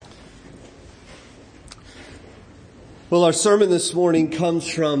Well, our sermon this morning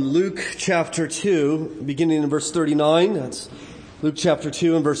comes from Luke chapter 2, beginning in verse 39. That's Luke chapter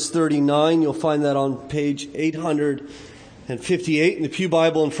 2 and verse 39. You'll find that on page 858 in the Pew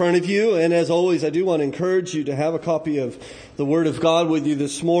Bible in front of you. And as always, I do want to encourage you to have a copy of the Word of God with you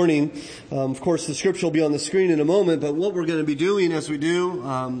this morning. Of course, the scripture will be on the screen in a moment, but what we're going to be doing, as we do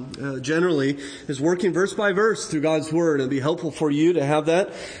generally, is working verse by verse through God's Word. It'll be helpful for you to have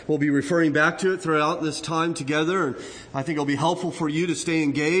that. We'll be referring back to it throughout this time together, and I think it'll be helpful for you to stay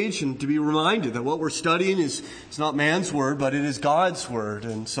engaged and to be reminded that what we're studying is not man's Word, but it is God's Word.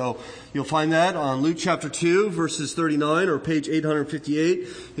 And so you'll find that on Luke chapter 2, verses 39, or page 858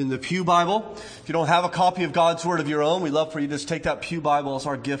 in the Pew Bible. If you don't have a copy of God's Word of your own, we'd love for you to just take that Pew Bible as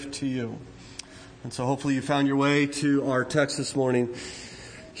our gift to you. And so hopefully you found your way to our text this morning.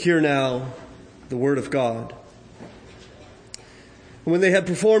 Hear now the Word of God. And when they had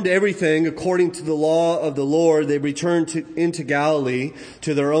performed everything according to the law of the Lord, they returned into Galilee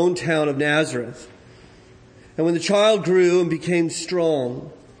to their own town of Nazareth. And when the child grew and became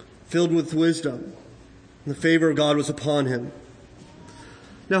strong, filled with wisdom, and the favor of God was upon him.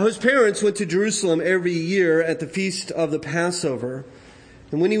 Now his parents went to Jerusalem every year at the feast of the Passover.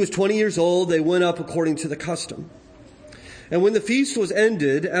 And when he was 20 years old, they went up according to the custom. And when the feast was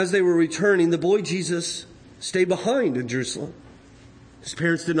ended, as they were returning, the boy Jesus stayed behind in Jerusalem. His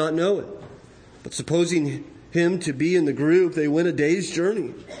parents did not know it. But supposing him to be in the group, they went a day's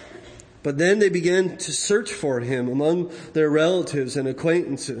journey. But then they began to search for him among their relatives and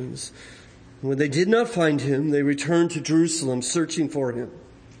acquaintances. And when they did not find him, they returned to Jerusalem searching for him.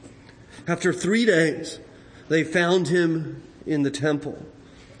 After 3 days, they found him in the temple,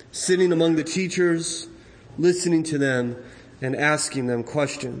 sitting among the teachers, listening to them and asking them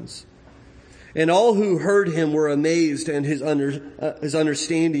questions. And all who heard him were amazed at his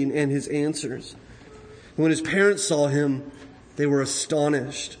understanding and his answers. And when his parents saw him, they were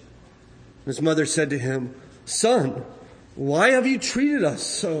astonished. His mother said to him, "Son, why have you treated us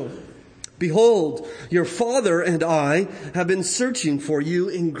so? Behold, your father and I have been searching for you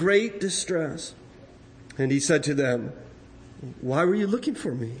in great distress." And he said to them, "Why were you looking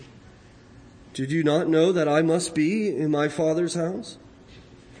for me? Did you not know that I must be in my Father's house?"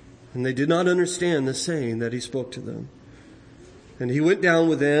 And they did not understand the saying that he spoke to them. And he went down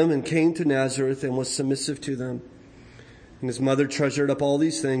with them and came to Nazareth and was submissive to them. And his mother treasured up all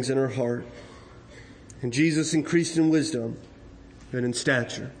these things in her heart. And Jesus increased in wisdom and in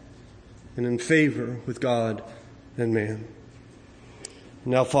stature and in favor with God and man.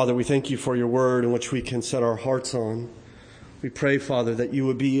 Now, Father, we thank you for your word in which we can set our hearts on. We pray, Father, that you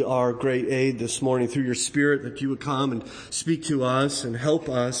would be our great aid this morning through your Spirit, that you would come and speak to us and help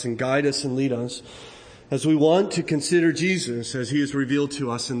us and guide us and lead us as we want to consider Jesus as he is revealed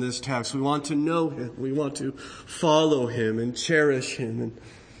to us in this text. We want to know him. We want to follow him and cherish him and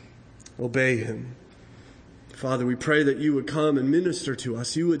obey him. Father, we pray that you would come and minister to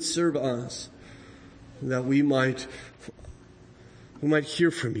us. You would serve us, that we might hear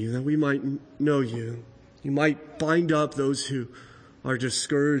from you, that we might know you. You might bind up those who are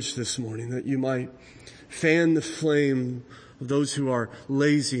discouraged this morning, that you might fan the flame of those who are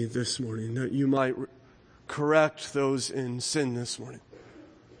lazy this morning, that you might correct those in sin this morning.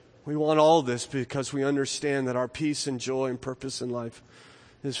 We want all this because we understand that our peace and joy and purpose in life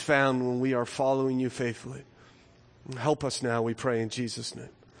is found when we are following you faithfully. Help us now, we pray in Jesus' name.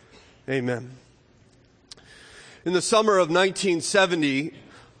 Amen. In the summer of 1970,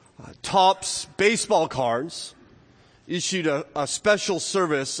 Topps Baseball Cards issued a special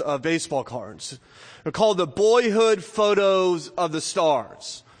service of baseball cards. They're called the Boyhood Photos of the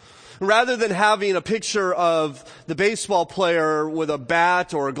Stars. Rather than having a picture of the baseball player with a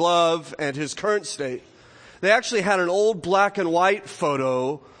bat or a glove and his current state, they actually had an old black and white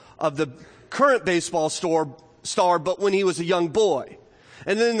photo of the current baseball star, but when he was a young boy.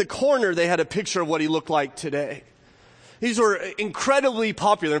 And then in the corner, they had a picture of what he looked like today. These were incredibly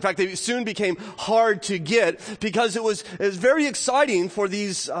popular. In fact, they soon became hard to get because it was very exciting for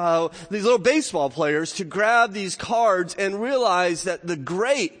these little baseball players to grab these cards and realize that the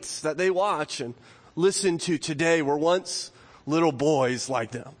greats that they watch and listen to today were once little boys like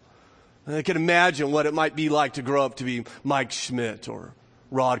them. And they could imagine what it might be like to grow up to be Mike Schmidt or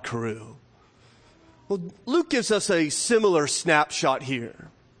Rod Carew. Well, Luke gives us a similar snapshot here.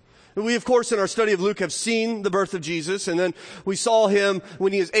 We, of course, in our study of Luke have seen the birth of Jesus, and then we saw him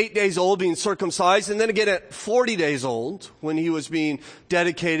when he was 8 days old being circumcised, and then again at 40 days old when he was being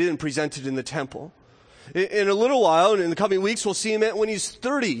dedicated and presented in the temple. In a little while, and in the coming weeks, we'll see him when he's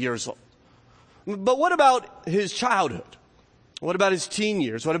 30 years old. But what about his childhood? What about his teen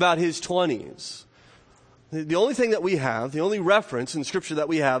years? What about his 20s? The only thing that we have, the only reference in Scripture that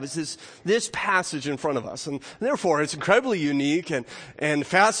we have is this passage in front of us. And therefore, it's incredibly unique and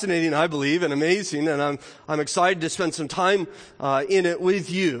fascinating, I believe, and amazing. And I'm excited to spend some time in it with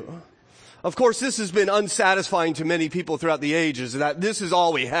you. Of course, this has been unsatisfying to many people throughout the ages, that this is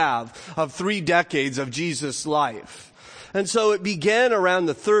all we have of 3 decades of Jesus' life. And so it began around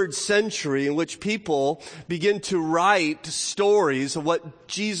the 3rd century, in which people begin to write stories of what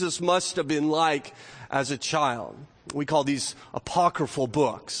Jesus must have been like as a child. We call these apocryphal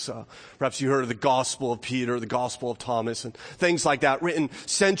books. Perhaps you heard of the Gospel of Peter, the Gospel of Thomas, and things like that, written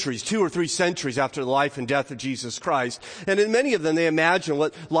centuries, 2 or 3 centuries after the life and death of Jesus Christ. And in many of them, they imagine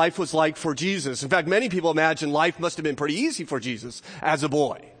what life was like for Jesus. In fact, many people imagine life must have been pretty easy for Jesus as a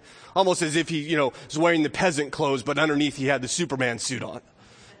boy. Almost as if he, was wearing the peasant clothes, but underneath he had the Superman suit on.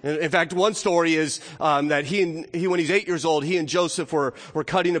 In fact, one story is that he, when he's 8 years old, he and Joseph were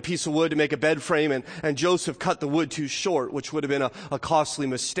cutting a piece of wood to make a bed frame, and Joseph cut the wood too short, which would have been a costly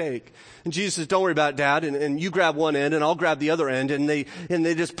mistake. And Jesus says, "Don't worry about it, Dad, and you grab one end, and I'll grab the other end." And they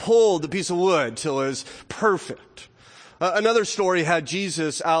just pulled the piece of wood till it was perfect. Another story had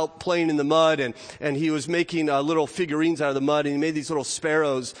Jesus out playing in the mud, and he was making little figurines out of the mud, and he made these little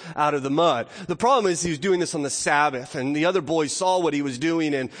sparrows out of the mud. The problem is he was doing this on the Sabbath, and the other boys saw what he was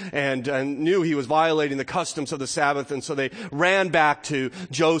doing and knew he was violating the customs of the Sabbath, and so they ran back to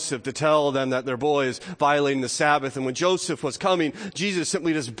Joseph to tell them that their boy is violating the Sabbath. And when Joseph was coming, Jesus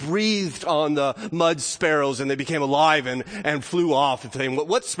simply just breathed on the mud sparrows, and they became alive and flew off and saying,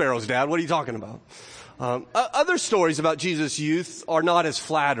 "What sparrows, Dad? What are you talking about?" Other stories about Jesus' youth are not as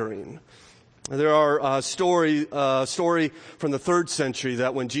flattering. There are a story from the 3rd century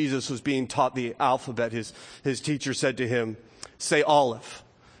that when Jesus was being taught the alphabet, his teacher said to him, "Say Aleph."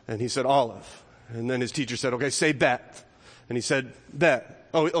 And he said, "Aleph." And then his teacher said, "Okay, say Bet." And he said, Bet.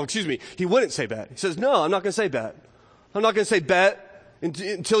 Oh, excuse me. He wouldn't say Bet. He says, "No, I'm not going to say Bet. I'm not going to say Bet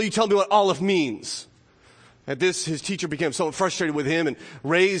until you tell me what Aleph means." At this, his teacher became so frustrated with him and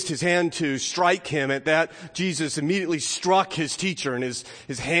raised his hand to strike him. At that, Jesus immediately struck his teacher, and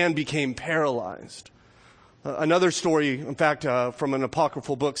his hand became paralyzed. Another story, in fact, from an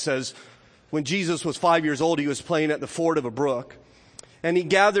apocryphal book says, when Jesus was 5 years old, he was playing at the ford of a brook, and he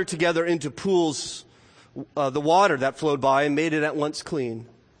gathered together into pools the water that flowed by and made it at once clean.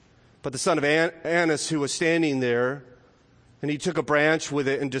 But the son of Annas, who was standing there, and he took a branch with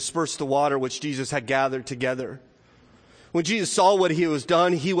it and dispersed the water which Jesus had gathered together. When Jesus saw what he was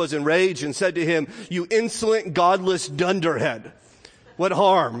done, he was enraged and said to him, "You insolent, godless dunderhead, what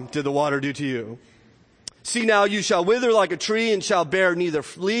harm did the water do to you? See now, you shall wither like a tree and shall bear neither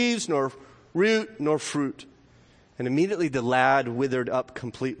leaves nor root nor fruit." And immediately the lad withered up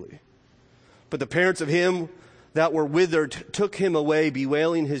completely. But the parents of him that were withered took him away,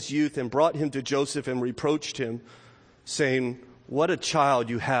 bewailing his youth, and brought him to Joseph and reproached him, saying, "What a child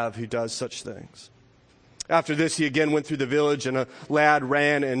you have who does such things." After this, he again went through the village, and a lad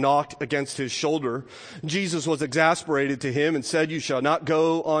ran and knocked against his shoulder. Jesus was exasperated to him and said, "You shall not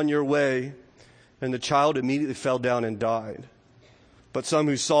go on your way." And the child immediately fell down and died. But some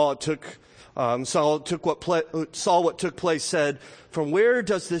who saw what took place said, "From where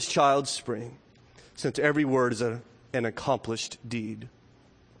does this child spring? Since every word is an accomplished deed."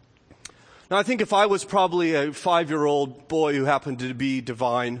 Now, I think if I was probably a 5-year-old boy who happened to be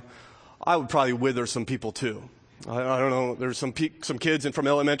divine, I would probably wither some people too. I don't know. There's some kids from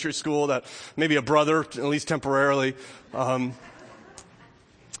elementary school that maybe a brother, at least temporarily. But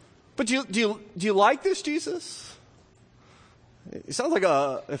do you like this Jesus? It sounds like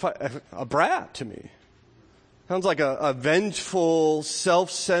a brat to me. Sounds like a vengeful,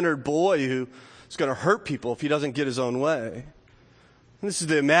 self-centered boy who is going to hurt people if he doesn't get his own way. And this is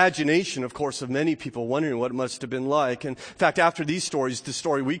the imagination, of course, of many people wondering what it must have been like. And in fact, after these stories, the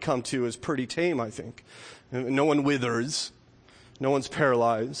story we come to is pretty tame, I think. No one withers. No one's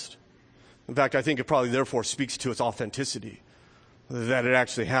paralyzed. In fact, I think it probably therefore speaks to its authenticity, that it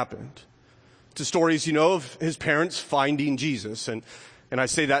actually happened. It's stories, of his parents finding Jesus. And I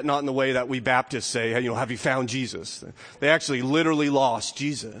say that not in the way that we Baptists say, have you found Jesus? They actually literally lost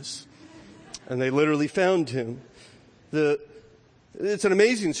Jesus. And they literally found him. It's an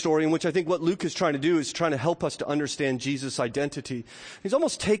amazing story in which I think what Luke is trying to do is trying to help us to understand Jesus' identity. He's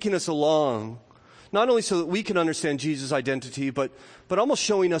almost taking us along, not only so that we can understand Jesus' identity, but almost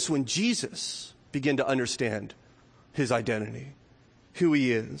showing us when Jesus began to understand his identity, who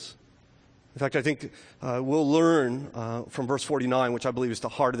he is. In fact, I think we'll learn from verse 49, which I believe is the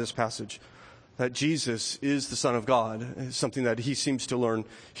heart of this passage, that Jesus is the Son of God, is something that he seems to learn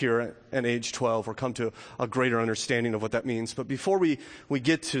here at age 12 or come to a greater understanding of what that means. But before we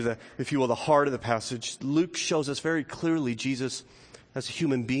get to the, if you will, the heart of the passage, Luke shows us very clearly Jesus as a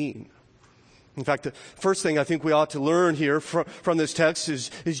human being. In fact, the first thing I think we ought to learn here from this text is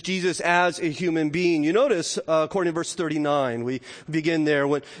Jesus as a human being. You notice, according to verse 39, we begin there.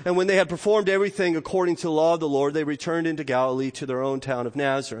 When they had performed everything according to the law of the Lord, they returned into Galilee to their own town of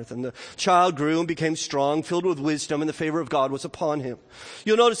Nazareth. And the child grew and became strong, filled with wisdom, and the favor of God was upon him.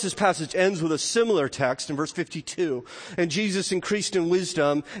 You'll notice this passage ends with a similar text in verse 52. And Jesus increased in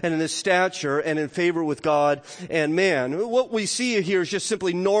wisdom and in his stature and in favor with God and man. What we see here is just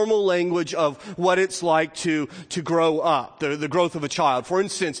simply normal language of what it's like to grow up, the growth of a child. For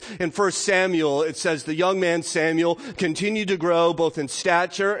instance, in 1 Samuel, it says the young man Samuel continued to grow both in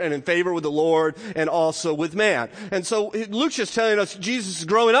stature and in favor with the Lord and also with man. And so Luke's just telling us Jesus is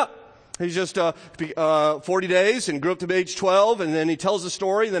growing up. He's just 40 days and grew up to age 12, and then he tells the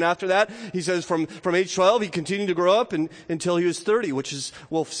story. And then after that, he says from age 12, he continued to grow up until he was 30, which is,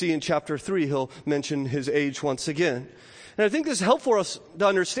 we'll see in chapter 3, he'll mention his age once again. And I think this is helpful for us to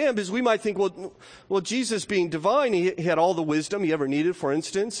understand, because we might think, well, Jesus being divine, he had all the wisdom he ever needed, for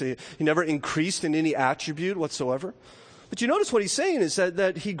instance. He never increased in any attribute whatsoever. But you notice what he's saying is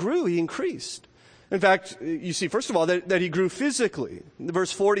that he grew, he increased. In fact, you see, first of all, that he grew physically.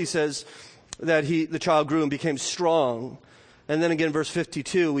 Verse 40 says that the child grew and became strong. And then again, in verse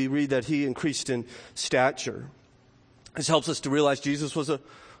 52, we read that he increased in stature. This helps us to realize Jesus was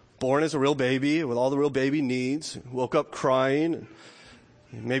born as a real baby with all the real baby needs. Woke up crying.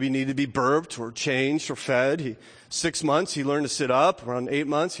 Maybe needed to be burped or changed or fed. 6 months, he learned to sit up. Around 8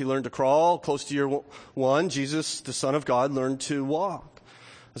 months, he learned to crawl. Close to year 1, Jesus, the Son of God, learned to walk.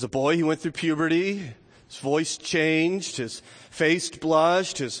 As a boy, he went through puberty. His voice changed. His face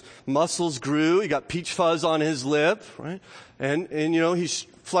blushed. His muscles grew. He got peach fuzz on his lip, right? And he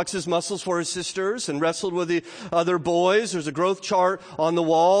flexed his muscles for his sisters and wrestled with the other boys. There's a growth chart on the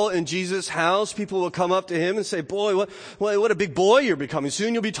wall in Jesus' house. People will come up to him and say, boy, what a big boy you're becoming.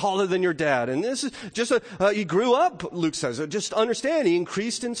 Soon you'll be taller than your dad. And this is just he grew up, Luke says. Just understand, he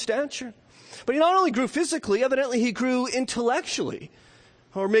increased in stature. But he not only grew physically, evidently he grew intellectually.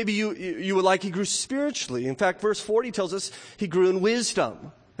 Or maybe you would like he grew spiritually. In fact, verse 40 tells us he grew in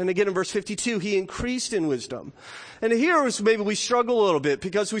wisdom. And again, in verse 52, he increased in wisdom. And here is maybe we struggle a little bit,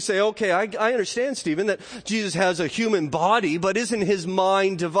 because we say, okay, I understand, Stephen, that Jesus has a human body, but isn't his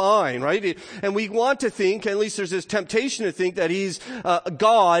mind divine, right? And we want to think, at least there's this temptation to think, that he's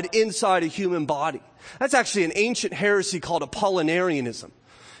God inside a human body. That's actually an ancient heresy called Apollinarianism.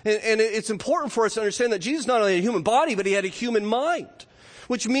 And it's important for us to understand that Jesus not only had a human body, but he had a human mind,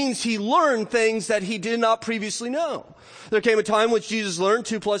 which means he learned things that he did not previously know. There came a time in which Jesus learned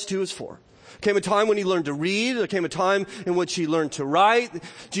 2 + 2 is 4. There came a time when he learned to read. There came a time in which he learned to write.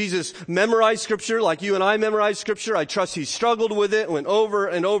 Jesus memorized Scripture like you and I memorize Scripture. I trust he struggled with it, went over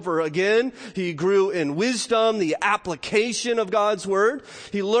and over again. He grew in wisdom, the application of God's Word.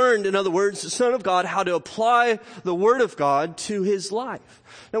 He learned, in other words, the Son of God, how to apply the Word of God to his life.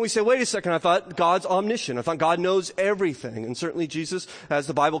 Now we say, wait a second, I thought God's omniscient. I thought God knows everything. And certainly Jesus, as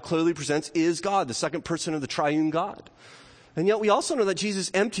the Bible clearly presents, is God, the second person of the triune God. And yet we also know that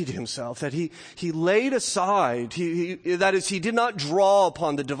Jesus emptied himself, that he laid aside, that is, he did not draw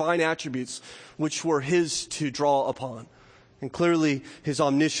upon the divine attributes which were his to draw upon. And clearly his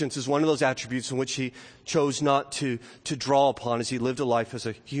omniscience is one of those attributes in which he chose not to draw upon as he lived a life as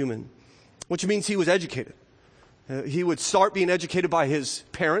a human, which means he was educated. He would start being educated by his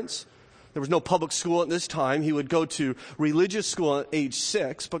parents. There was no public school at this time. He would go to religious school at age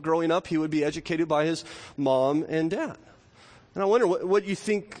 6, but growing up he would be educated by his mom and dad. And I wonder what you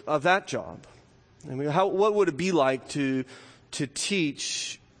think of that job. I mean, what would it be like to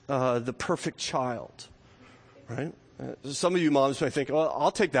teach the perfect child, right? Some of you moms may think, "Oh,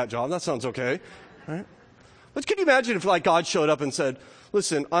 I'll take that job. That sounds okay," right? But can you imagine if, like, God showed up and said,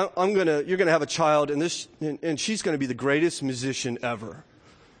 "Listen, you're gonna have a child, and she's gonna be the greatest musician ever,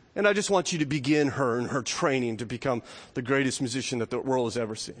 and I just want you to begin her in her training to become the greatest musician that the world has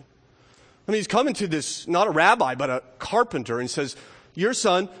ever seen." I mean, he's coming to this, not a rabbi, but a carpenter, and says, "Your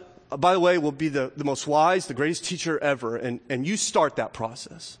son, by the way, will be the most wise, the greatest teacher ever, and you start that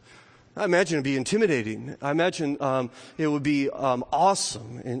process." I imagine it'd be intimidating. I imagine it would be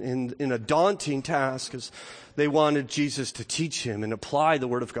awesome in a daunting task as they wanted Jesus to teach him and apply the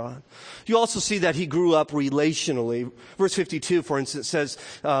Word of God. You also see that he grew up relationally. Verse 52, for instance, says,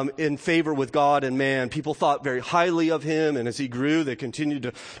 in favor with God and man. People thought very highly of him, and as he grew, they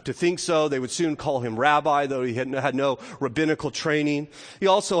continued to think so. They would soon call him rabbi, though he had no rabbinical training. He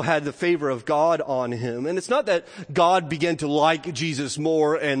also had the favor of God on him. And it's not that God began to like Jesus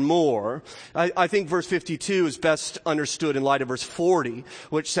more and more. I think verse 52 is best understood in light of verse 40,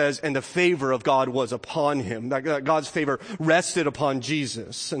 which says, and the favor of God was upon him. That God's favor rested upon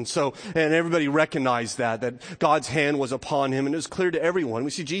Jesus. And everybody recognized that God's hand was upon him, and it was clear to everyone.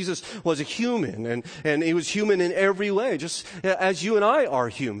 We see Jesus was a human, and he was human in every way, just as you and I are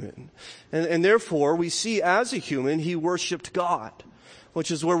human. And therefore, we see as a human, he worshiped God,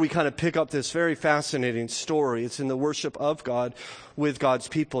 which is where we kind of pick up this very fascinating story. It's in the worship of God with God's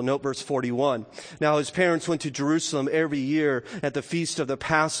people. Note verse 41. Now his parents went to Jerusalem every year at the feast of the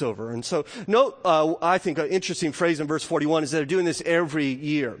Passover. And so note, I think an interesting phrase in verse 41 is that they're doing this every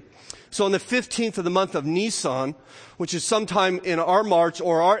year. So on the 15th of the month of Nisan, which is sometime in our March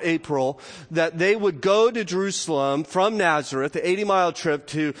or our April, that they would go to Jerusalem from Nazareth, the 80-mile trip,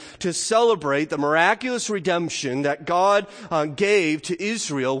 to celebrate the miraculous redemption that God gave to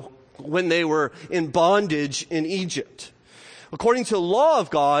Israel when they were in bondage in Egypt. According to the law of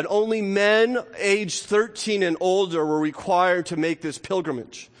God, only men aged 13 and older were required to make this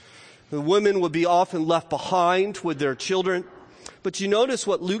pilgrimage. The women would be often left behind with their children. But you notice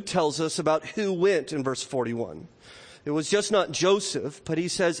what Luke tells us about who went in verse 41. It was just not Joseph, but he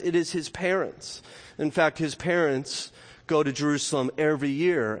says it is his parents. In fact, his parents go to Jerusalem every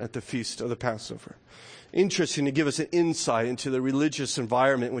year at the feast of the Passover. Interesting to give us an insight into the religious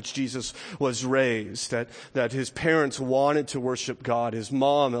environment in which Jesus was raised, that his parents wanted to worship God. His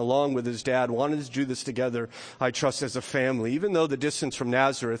mom, along with his dad, wanted to do this together, I trust, as a family. Even though the distance from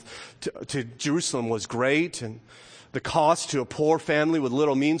Nazareth to Jerusalem was great, and the cost to a poor family with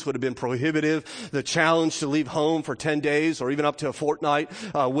little means would have been prohibitive. The challenge to leave home for 10 days or even up to a fortnight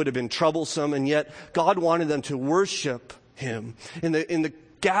would have been troublesome. And yet God wanted them to worship him in the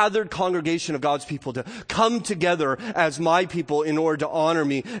gathered congregation of God's people, to come together as my people in order to honor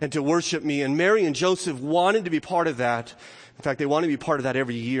me and to worship me. And Mary and Joseph wanted to be part of that. In fact, they wanted to be part of that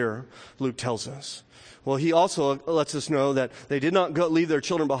every year, Luke tells us. Well, he also lets us know that they did not leave their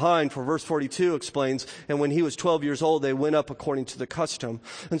children behind, for verse 42 explains, and when he was 12 years old, they went up according to the custom.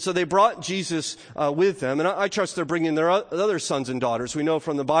 And so they brought Jesus with them, and I trust they're bringing their other sons and daughters. We know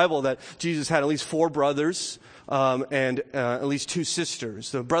from the Bible that Jesus had at least 4 brothers and at least 2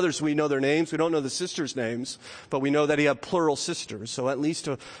 sisters. The brothers, we know their names. We don't know the sisters' names, but we know that he had plural sisters. So at least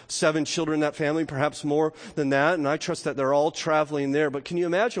 7 children in that family, perhaps more than that. And I trust that they're all traveling there. But can you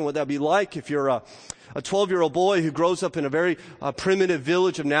imagine what that'd be like if you're a 12-year-old boy who grows up in a very primitive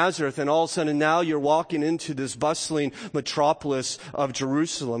village of Nazareth, and all of a sudden now you're walking into this bustling metropolis of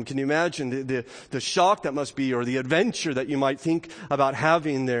Jerusalem? Can you imagine the shock that must be, or the adventure that you might think about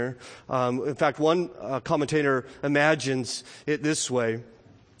having there? In fact, one commentator imagines it this way.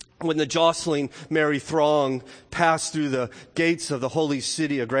 When the jostling merry throng passed through the gates of the holy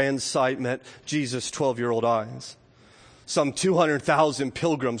city, a grand sight met Jesus' 12-year-old eyes. Some 200,000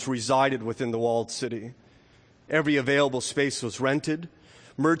 pilgrims resided within the walled city. Every available space was rented.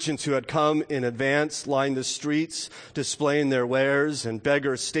 Merchants who had come in advance lined the streets, displaying their wares, and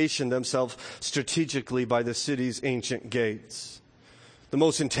beggars stationed themselves strategically by the city's ancient gates. The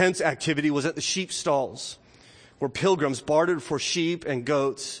most intense activity was at the sheep stalls, where pilgrims bartered for sheep and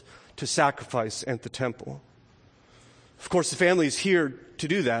goats to sacrifice at the temple. Of course, the family is here to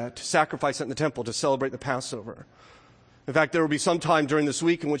do that, to sacrifice at the temple, to celebrate the Passover. In fact, there would be some time during this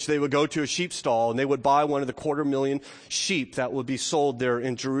week in which they would go to a sheep stall and they would buy one of the 250,000 sheep that would be sold there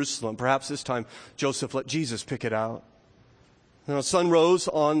in Jerusalem. Perhaps this time Joseph let Jesus pick it out. When the sun rose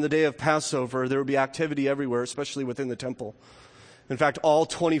on the day of Passover, there would be activity everywhere, especially within the temple. In fact, all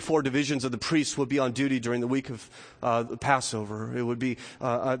 24 divisions of the priests would be on duty during the week of the Passover. It would be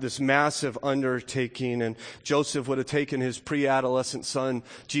this massive undertaking, and Joseph would have taken his pre-adolescent son,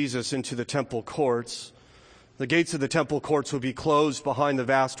 Jesus, into the temple courts. The gates of the temple courts would be closed behind the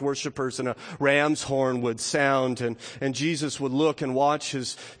vast worshipers, and a ram's horn would sound, and Jesus would look and watch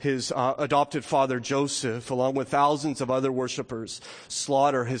his adopted father Joseph, along with thousands of other worshipers,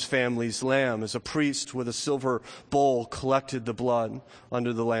 slaughter his family's lamb as a priest with a silver bowl collected the blood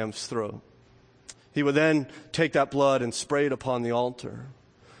under the lamb's throat. He would then take that blood and spray it upon the altar.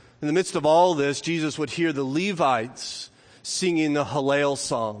 In the midst of all this, Jesus would hear the Levites singing the Hallel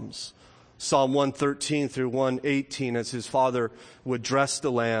Psalms, Psalm 113 through 118, as his father would dress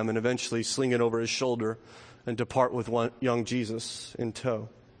the lamb and eventually sling it over his shoulder and depart with young Jesus in tow.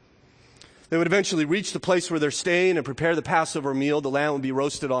 They would eventually reach the place where they're staying and prepare the Passover meal. The lamb would be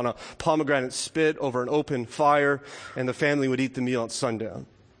roasted on a pomegranate spit over an open fire, and the family would eat the meal at sundown.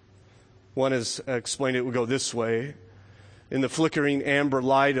 One has explained it would go this way. In the flickering amber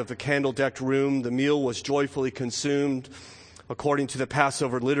light of the candle-decked room, the meal was joyfully consumed according to the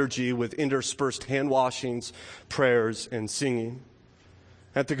Passover liturgy, with interspersed hand washings, prayers, and singing.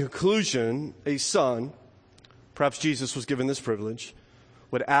 At the conclusion, a son, perhaps Jesus was given this privilege,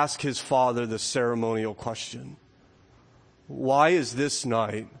 would ask his father the ceremonial question: why is this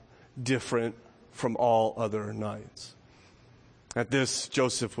night different from all other nights? At this,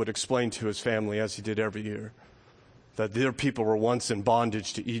 Joseph would explain to his family, as he did every year, that their people were once in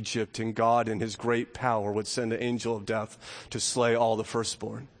bondage to Egypt, and God in his great power would send an angel of death to slay all the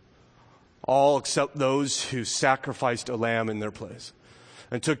firstborn, all except those who sacrificed a lamb in their place,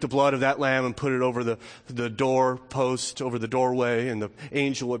 and took the blood of that lamb and put it over the doorpost, over the doorway, and the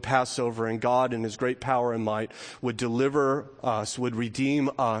angel would pass over, and God in his great power and might would deliver us, would redeem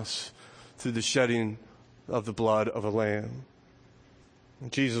us through the shedding of the blood of a lamb.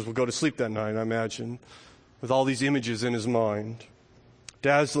 And Jesus would go to sleep that night, I imagine, with all these images in his mind.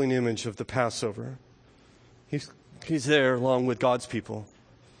 Dazzling image of the Passover. He's there along with God's people.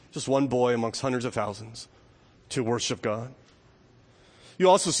 Just one boy amongst hundreds of thousands to worship God. You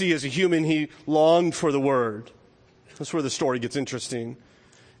also see, as a human, he longed for the Word. That's where the story gets interesting.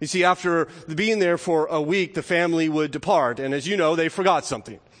 You see, after being there for a week, the family would depart. And as you know, they forgot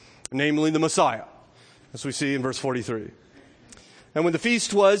something, namely the Messiah, as we see in verse 43. And when the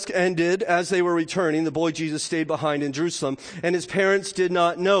feast was ended, as they were returning, the boy Jesus stayed behind in Jerusalem, and his parents did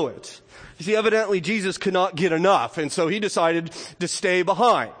not know it. You see, evidently Jesus could not get enough, and so he decided to stay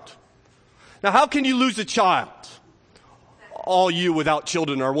behind. Now, how can you lose a child? All you without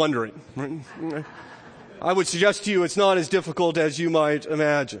children are wondering. I would suggest to you it's not as difficult as you might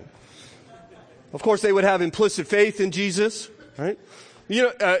imagine. Of course, they would have implicit faith in Jesus, right? You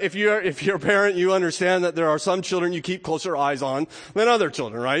know, if you're a parent, you understand that there are some children you keep closer eyes on than other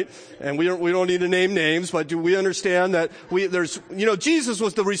children, right? And we don't need to name names, but do we understand that Jesus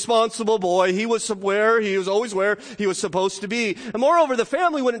was the responsible boy. He was always where he was supposed to be. And moreover, the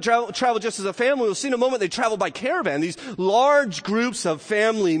family wouldn't travel just as a family. We'll see in a moment they traveled by caravan. These large groups of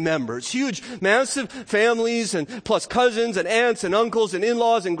family members, huge, massive families, and plus cousins and aunts and uncles and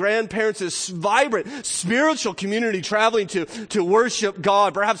in-laws and grandparents. This vibrant spiritual community traveling to worship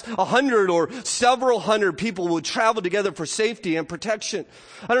God. Perhaps 100 or several hundred people would travel together for safety and protection.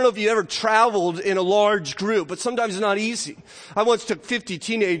 I don't know if you ever traveled in a large group, but sometimes it's not easy. I once took 50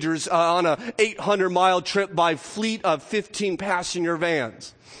 teenagers on a 800-mile trip by fleet of 15 passenger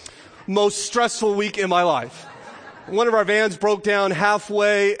vans. Most stressful week in my life. One of our vans broke down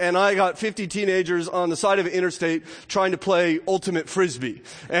halfway, and I got 50 teenagers on the side of an interstate trying to play ultimate frisbee.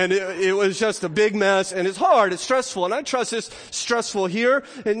 And it was just a big mess, and it's hard, it's stressful, and I trust it's stressful here.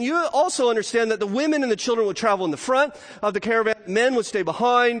 And you also understand that the women and the children would travel in the front of the caravan, men would stay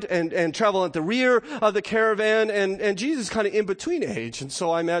behind and travel at the rear of the caravan, and Jesus is kind of in between age. And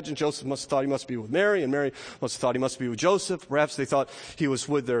so I imagine Joseph must have thought he must be with Mary, and Mary must have thought he must be with Joseph. Perhaps they thought he was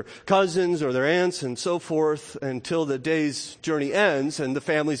with their cousins or their aunts and so forth, until the day's journey ends and the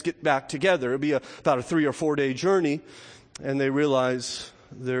families get back together. It'll be about a 3 or 4 day journey, and they realize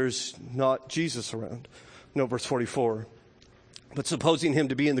there's not Jesus around. No, verse 44. But supposing him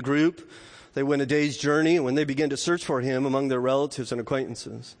to be in the group, they went a day's journey, and when they began to search for him among their relatives and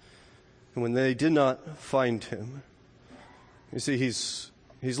acquaintances, and when they did not find him, you see, he's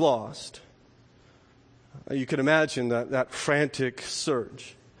lost. You can imagine that frantic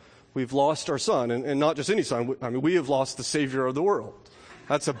search. We've lost our son, and not just any son. I mean, we have lost the Savior of the world.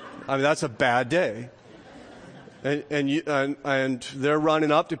 That's a bad day. And they're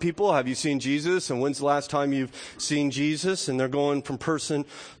running up to people. Have you seen Jesus? And when's the last time you've seen Jesus? And they're going from person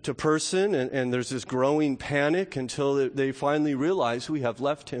to person, and there's this growing panic until they finally realize we have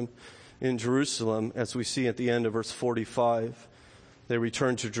left him in Jerusalem, as we see at the end of verse 45. They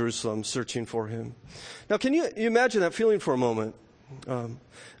return to Jerusalem searching for him. Now, can you imagine that feeling for a moment? In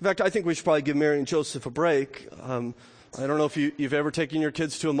fact, I think we should probably give Mary and Joseph a break. I don't know if you've ever taken your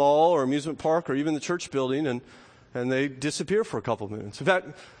kids to a mall or amusement park or even the church building, and they disappear for a couple of minutes. In fact,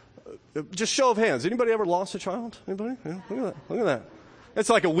 just show of hands. Anybody ever lost a child? Anybody? Yeah, look at that. It's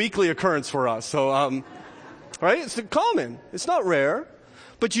like a weekly occurrence for us. So, right? It's common. It's not rare.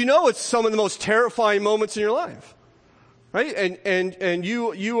 But it's some of the most terrifying moments in your life. Right? And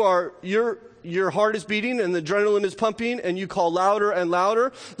you're your heart is beating and the adrenaline is pumping and you call louder and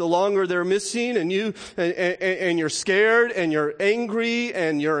louder, the longer they're missing, and you're scared and you're angry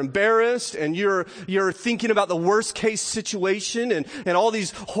and you're embarrassed and you're thinking about the worst case situation and all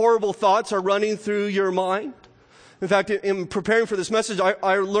these horrible thoughts are running through your mind. In fact, in preparing for this message,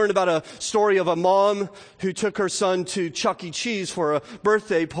 I learned about a story of a mom who took her son to Chuck E. Cheese for a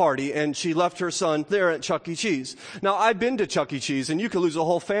birthday party, and she left her son there at Chuck E. Cheese. Now, I've been to Chuck E. Cheese, and you could lose a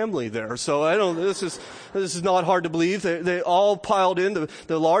whole family there. So this is not hard to believe. They all piled in,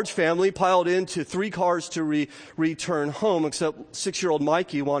 the large family piled into 3 cars to return home, except 6-year-old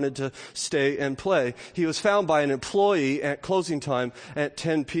Mikey wanted to stay and play. He was found by an employee at closing time at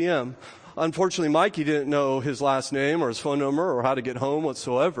 10 p.m. Unfortunately, Mikey didn't know his last name or his phone number or how to get home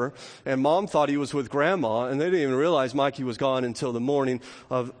whatsoever. And Mom thought he was with Grandma, and they didn't even realize Mikey was gone until the morning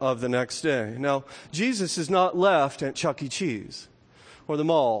of the next day. Now, Jesus is not left at Chuck E. Cheese or the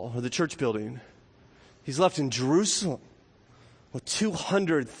mall or the church building. He's left in Jerusalem with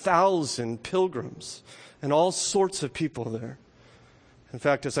 200,000 pilgrims and all sorts of people there. In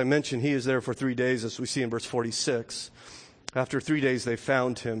fact, as I mentioned, he is there for 3 days, as we see in verse 46. After 3 days, they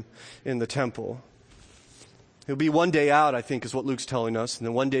found him in the temple. It'll be 1 day out, I think, is what Luke's telling us, and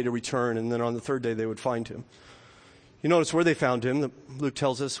then 1 day to return, and then on the 3rd day they would find him. You notice where they found him. Luke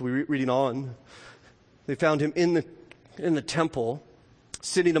tells us, we're reading on. They found him in the temple,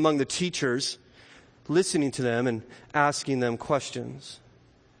 sitting among the teachers, listening to them and asking them questions.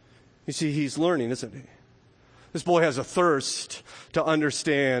 You see, he's learning, isn't he? This boy has a thirst to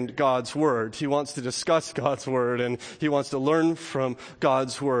understand God's Word. He wants to discuss God's Word, and he wants to learn from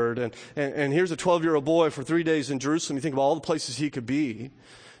God's Word. And here's a 12-year-old boy for 3 days in Jerusalem. You think of all the places he could be. He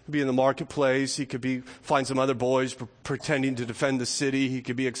could be in the marketplace. He could find some other boys pretending to defend the city. He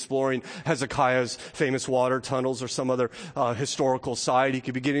could be exploring Hezekiah's famous water tunnels or some other historical site. He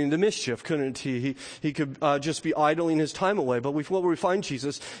could be getting into mischief, couldn't he? He could just be idling his time away. But what we find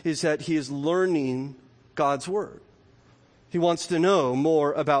Jesus is that he is learning God's Word. He wants to know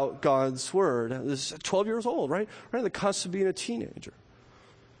more about God's Word. This is 12 years old, right? Right on the cusp of being a teenager.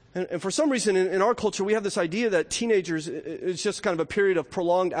 And for some reason in our culture, we have this idea that teenagers is just kind of a period of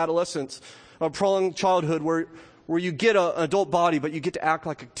prolonged adolescence, a prolonged childhood where you get an adult body, but you get to act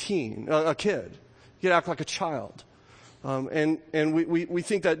like a kid. You get to act like a child. And we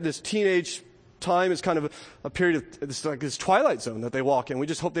think that this teenage time is kind of a period of this twilight zone that they walk in. We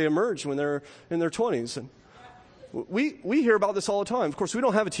just hope they emerge when they're in their 20s. And we hear about this all the time. Of course, we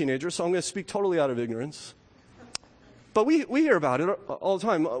don't have a teenager, so I'm going to speak totally out of ignorance. But we hear about it all the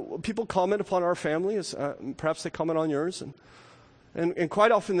time. People comment upon our family, perhaps they comment on yours. And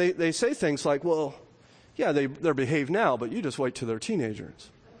quite often they say things like, well, yeah, they're behaved now, but you just wait till they're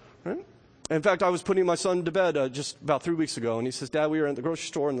teenagers. Right? In fact, I was putting my son to bed just about 3 weeks ago, and he says, Dad, we were at the grocery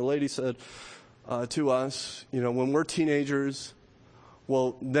store, and the lady said to us, when we're teenagers,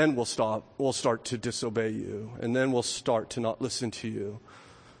 well, then we'll start to disobey you, and then we'll start to not listen to you.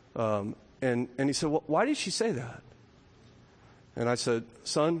 And he said, well, why did she say that? And I said,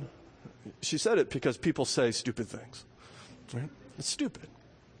 son, she said it because people say stupid things. Right? It's stupid.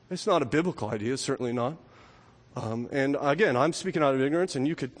 It's not a biblical idea, certainly not. And again, I'm speaking out of ignorance, and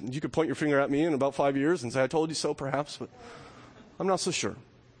you could point your finger at me in about 5 years and say, I told you so, perhaps, but I'm not so sure.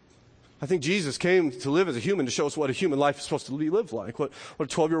 I think Jesus came to live as a human to show us what a human life is supposed to be lived like, what a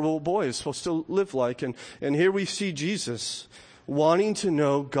 12-year-old boy is supposed to live like. And here we see Jesus wanting to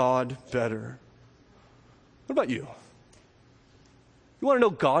know God better. What about you? You want to know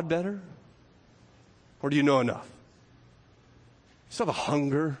God better? Or do you know enough? You still have a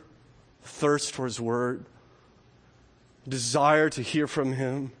hunger, thirst for His Word, desire to hear from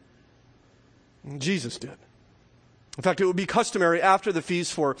Him? Jesus did. In fact, it would be customary after the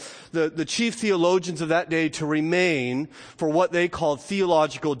feast for the chief theologians of that day to remain for what they called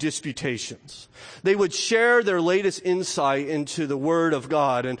theological disputations. They would share their latest insight into the Word of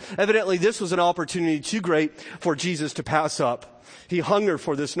God. And evidently this was an opportunity too great for Jesus to pass up. He hungered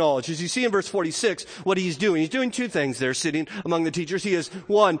for this knowledge. As you see in verse 46, what he's doing 2 things there, sitting among the teachers. He is,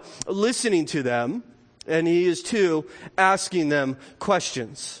 1, listening to them, and he is 2, asking them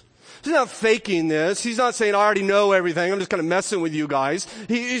questions. He's not faking this. He's not saying, I already know everything. I'm just kind of messing with you guys.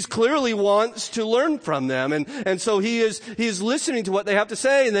 He clearly wants to learn from them. And so he is listening to what they have to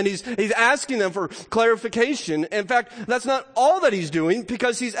say, and then he's asking them for clarification. In fact, that's not all that he's doing,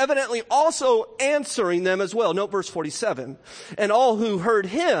 because he's evidently also answering them as well. Note verse 47. And all who heard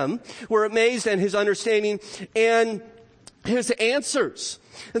him were amazed at his understanding and his answers.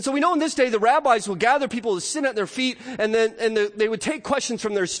 And so we know in this day the rabbis would gather people to sit at their feet, and they would take questions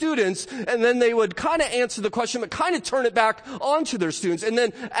from their students, and then they would kind of answer the question, but kind of turn it back onto their students, and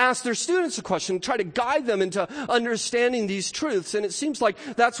then ask their students a question, try to guide them into understanding these truths. And it seems like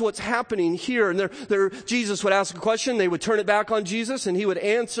that's what's happening here. And Jesus would ask a question, they would turn it back on Jesus, and he would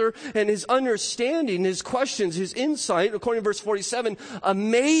answer, and his understanding, his questions, his insight, according to verse 47,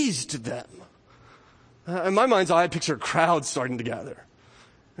 amazed them. In my mind's eye, I picture a crowd starting to gather.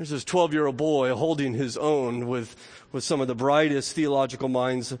 There's this 12-year-old boy holding his own with some of the brightest theological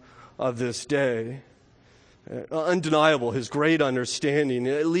minds of this day. Undeniable, his great understanding,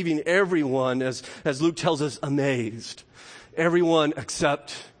 leaving everyone, as Luke tells us, amazed. Everyone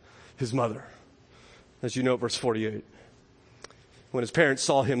except his mother. As you know, verse 48. When his parents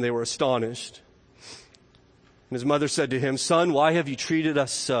saw him, they were astonished. And his mother said to him, "Son, why have you treated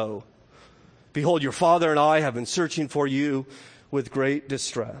us so? Behold, your father and I have been searching for you with great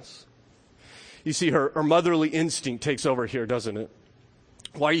distress." You see, her motherly instinct takes over here, doesn't it?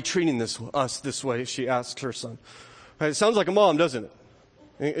 "Why are you treating us this way?" she asks her son. It sounds like a mom, doesn't it?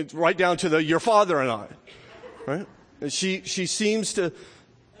 It's right down to your father and I, right? And she seems to,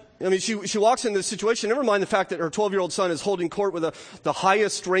 she walks into this situation, never mind the fact that her 12-year-old son is holding court with the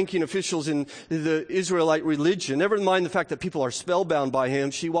highest ranking officials in the Israelite religion. Never mind the fact that people are spellbound by him.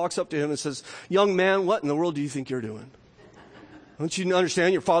 She walks up to him and says, "Young man, what in the world do you think you're doing? Don't you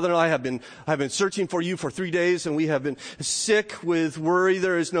understand? Your father and I have been searching for you for 3 days, and we have been sick with worry."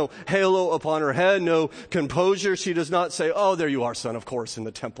 There is no halo upon her head, no composure. She does not say, "Oh, there you are, son, of course, in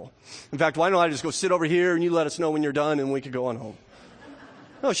the temple. In fact, why don't I just go sit over here and you let us know when you're done and we could go on home?"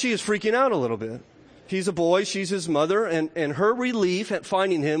 No, she is freaking out a little bit. He's a boy, she's his mother, and her relief at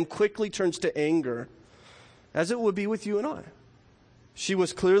finding him quickly turns to anger, as it would be with you and I. She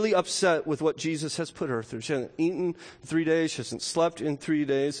was clearly upset with what Jesus has put her through. She hasn't eaten in 3 days. She hasn't slept in 3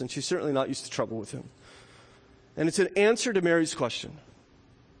 days. And she's certainly not used to trouble with him. And it's an answer to Mary's question.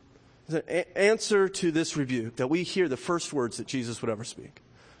 It's an answer to this rebuke that we hear the first words that Jesus would ever speak.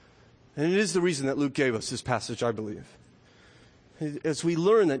 And it is the reason that Luke gave us this passage, I believe. As we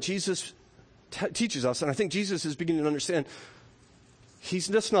learn that Jesus teaches us, and I think Jesus is beginning to understand, he's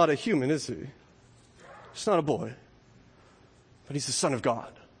just not a human, is he? He's not a boy. But he's the Son of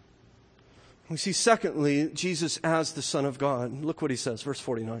God. We see, secondly, Jesus as the Son of God. Look what he says, verse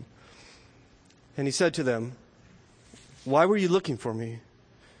 49. "And he said to them, 'Why were you looking for me?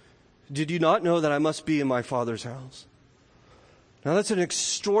 Did you not know that I must be in my Father's house?'" Now that's an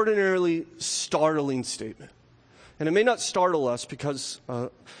extraordinarily startling statement. And it may not startle us because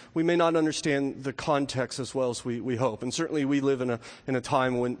we may not understand the context as well as we hope. And certainly we live in a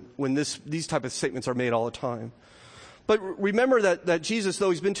time when these type of statements are made all the time. But remember that Jesus, though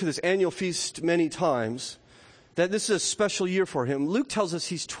he's been to this annual feast many times, that this is a special year for him. Luke tells us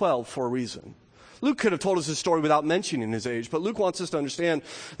he's 12 for a reason. Luke could have told us his story without mentioning his age, but Luke wants us to understand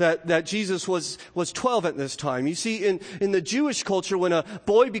that Jesus was 12 at this time. You see, in the Jewish culture, when a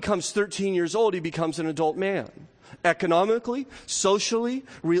boy becomes 13 years old, he becomes an adult man. Economically, socially,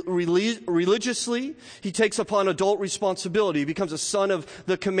 religiously, he takes upon adult responsibility. He becomes a son of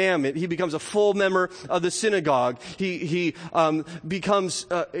the commandment. He becomes a full member of the synagogue. He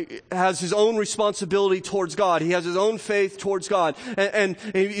has his own responsibility towards God. He has his own faith towards God. And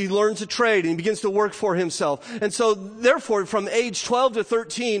he learns a trade and he begins to work for himself. And so, therefore, from age 12 to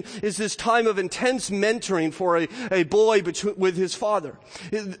 13 is this time of intense mentoring for a boy with his father.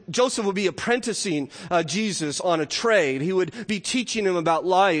 Joseph would be apprenticing Jesus on a trade. He would be teaching him about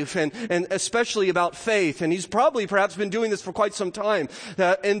life and especially about faith. And he's perhaps been doing this for quite some time.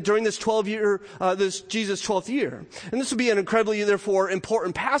 And during this Jesus' 12th year. And this would be an incredibly, therefore,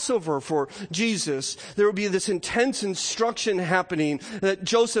 important Passover for Jesus. There would be this intense instruction happening that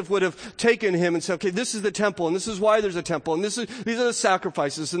Joseph would have taken him and said, okay, this is the temple, and this is why there's a temple, and these are the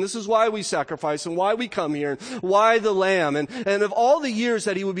sacrifices, and this is why we sacrifice, and why we come here, and why the lamb. And of all the years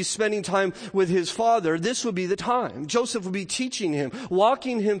that he would be spending time with his father, this would be the time. Joseph would be teaching him,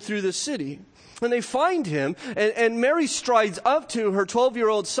 walking him through the city. And they find him, and Mary strides up to her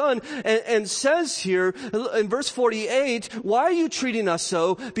 12-year-old son and says here in verse 48, "Why are you treating us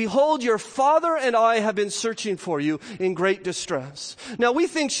so? Behold, your father and I have been searching for you in great distress." Now we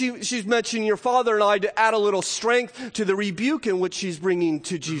think she's mentioning your father and I to add a little strength to the rebuke in which she's bringing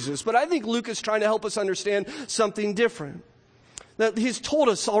to Jesus. But I think Luke is trying to help us understand something different. That he's told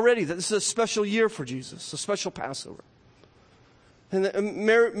us already that this is a special year for Jesus, a special Passover. And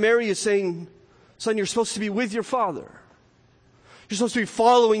Mary is saying, son, you're supposed to be with your father. You're supposed to be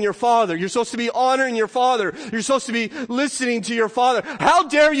following your father. You're supposed to be honoring your father. You're supposed to be listening to your father. How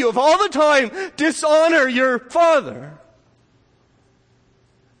dare you, of all the time, dishonor your father?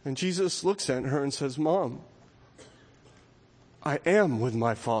 And Jesus looks at her and says, Mom, I am with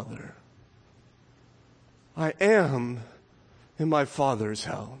my Father. I am in my Father's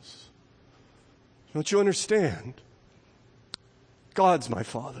house. Don't you understand? God's my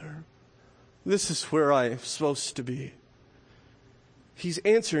Father. This is where I'm supposed to be. He's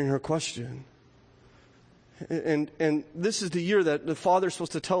answering her question. And this is the year that the Father's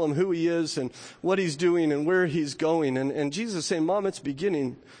supposed to tell him who he is and what he's doing and where he's going. And Jesus is saying, Mom, it's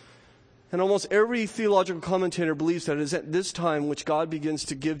beginning. And almost every theological commentator believes that it is at this time which God begins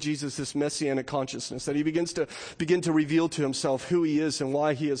to give Jesus this messianic consciousness, that he begins to reveal to himself who he is and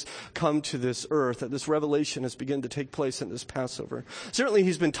why he has come to this earth, that this revelation has begun to take place in this Passover. Certainly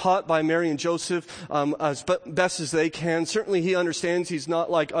he's been taught by Mary and Joseph as best as they can. Certainly he understands he's not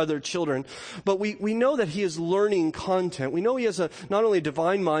like other children. But we know that he is learning content. We know he has not only a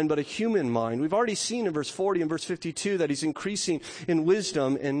divine mind, but a human mind. We've already seen in verse 40 and verse 52 that he's increasing in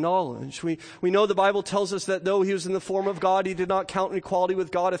wisdom and knowledge. We know the Bible tells us that though he was in the form of God, he did not count equality with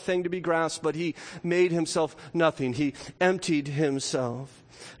God a thing to be grasped, but he made himself nothing. He emptied himself.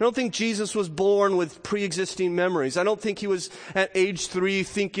 I don't think Jesus was born with pre-existing memories. I don't think he was at age 3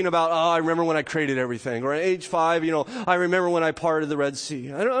 thinking about, I remember when I created everything. Or at age 5, I remember when I parted the Red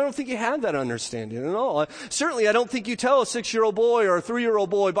Sea. I don't think he had that understanding at all. Certainly, I don't think you tell a 6-year-old boy or a 3-year-old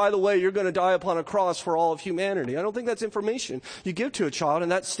boy, by the way, you're going to die upon a cross for all of humanity. I don't think that's information you give to a child in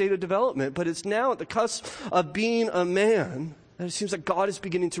that state of development. But it's now at the cusp of being a man. And it seems like God is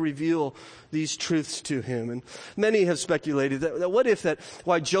beginning to reveal these truths to him. And many have speculated that what if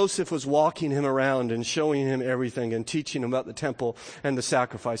why Joseph was walking him around and showing him everything and teaching him about the temple and the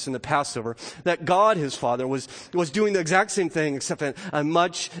sacrifice and the Passover, that God, his Father, was doing the exact same thing except at a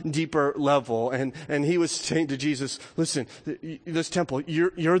much deeper level. And he was saying to Jesus, listen, this temple,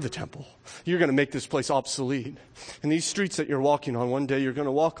 you're the temple. You're going to make this place obsolete. And these streets that you're walking on, one day you're going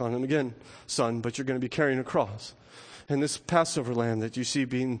to walk on them again, son, but you're going to be carrying a cross. And this Passover lamb that you see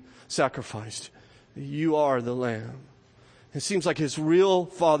being sacrificed, you are the lamb. It seems like his real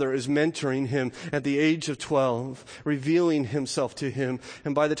father is mentoring him at the age of 12, revealing himself to him.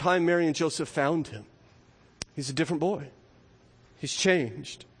 And by the time Mary and Joseph found him, he's a different boy. He's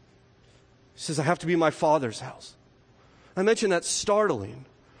changed. He says, I have to be in my Father's house. I mentioned that's startling.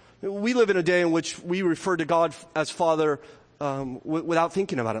 We live in a day in which we refer to God as Father without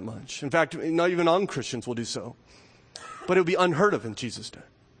thinking about it much. In fact, not even non-Christians will do so. But it would be unheard of in Jesus' day.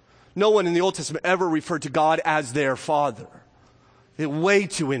 No one in the Old Testament ever referred to God as their Father. It's way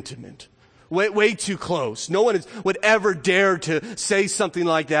too intimate. Way too close. No one would ever dare to say something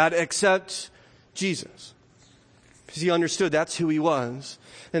like that except Jesus. Because he understood that's who he was.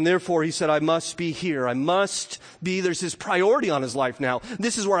 And therefore he said, I must be here. I must be. There's this priority on his life now.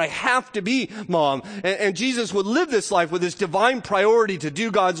 This is where I have to be, Mom. And Jesus would live this life with this divine priority to do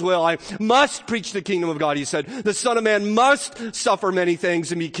God's will. I must preach the kingdom of God, he said. The Son of Man must suffer many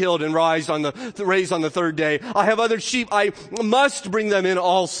things and be killed and raised on the third day. I have other sheep. I must bring them in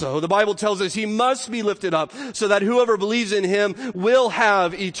also. The Bible tells us he must be lifted up so that whoever believes in him will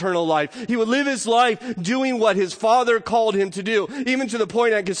have eternal life. He would live his life doing what his Father called him to do, even to the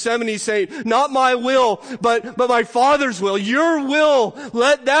point at Gethsemane saying, not my will, but my Father's will. Your will,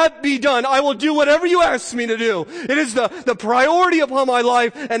 let that be done. I will do whatever you ask me to do. It is the priority upon my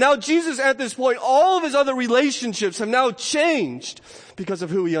life. And now Jesus, at this point, all of his other relationships have now changed because of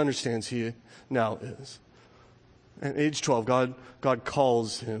who he understands he now is. At age 12, God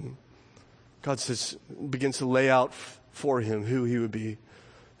calls him. God begins to lay out for him who he would be,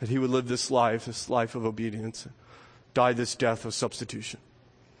 that he would live this life of obedience, die this death of substitution.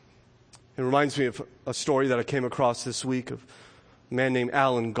 It reminds me of a story that I came across this week of a man named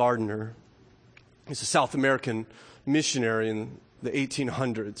Alan Gardner. He's a South American missionary in the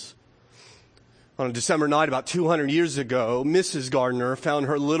 1800s. On a December night about 200 years ago, Mrs. Gardner found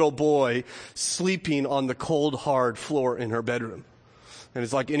her little boy sleeping on the cold, hard floor in her bedroom. And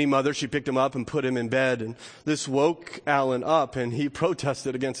it's like any mother, she picked him up and put him in bed. And this woke Alan up, and he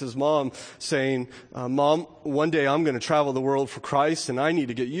protested against his mom, saying, Mom, one day I'm going to travel the world for Christ, and I need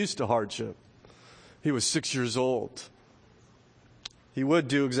to get used to hardship. He was 6 years old. He would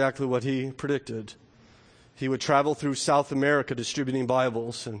do exactly what he predicted. He would travel through South America distributing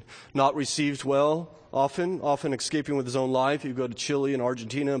Bibles and not received well, often escaping with his own life. He would go to Chile and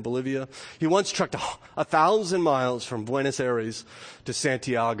Argentina and Bolivia. He once trekked 1,000 miles from Buenos Aires to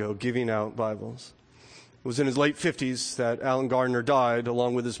Santiago giving out Bibles. It was in his late 50s that Alan Gardner died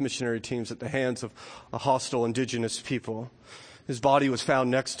along with his missionary teams at the hands of a hostile indigenous people. His body was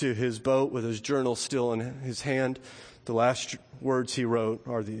found next to his boat with his journal still in his hand. The last words he wrote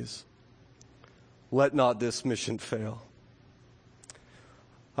are these: let not this mission fail.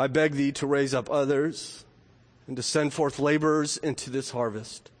 I beg thee to raise up others and to send forth laborers into this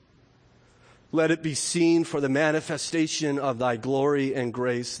harvest. Let it be seen for the manifestation of thy glory and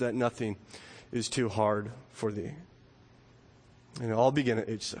grace that nothing is too hard for thee. And it all begin at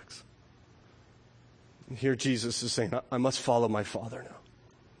age 6. And here Jesus is saying, I must follow my Father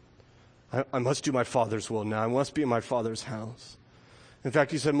now. I must do my Father's will now. I must be in my Father's house. In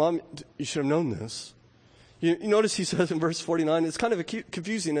fact, he said, Mom, you should have known this. You notice he says in verse 49, it's kind of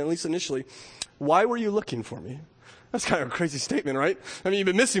confusing, at least initially. Why were you looking for me? That's kind of a crazy statement, right? I mean, you've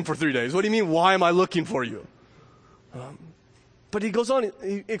been missing for 3 days. What do you mean, why am I looking for you? But he goes on,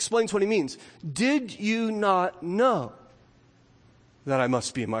 he explains what he means. Did you not know that I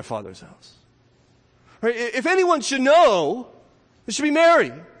must be in my Father's house? Right? If anyone should know, it should be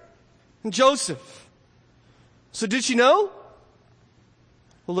Mary and Joseph. So did she know?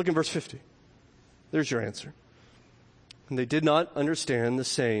 Well, look in verse 50. There's your answer. And they did not understand the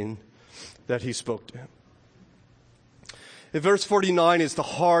saying that he spoke to him. If verse 49 is the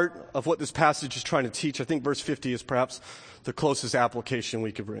heart of what this passage is trying to teach, I think verse 50 is perhaps the closest application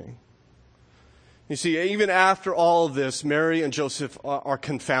we could bring. You see, even after all of this, Mary and Joseph are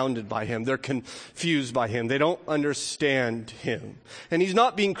confounded by him. They're confused by him. They don't understand him. And he's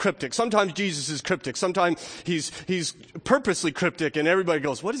not being cryptic. Sometimes Jesus is cryptic. Sometimes he's purposely cryptic, and everybody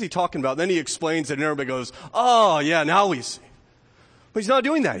goes, what is he talking about? And then he explains it, and everybody goes, oh, yeah, now we see. But he's not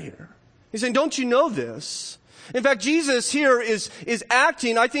doing that here. He's saying, don't you know this? In fact, Jesus here is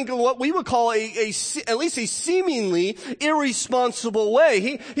acting, I think, in what we would call at least a seemingly irresponsible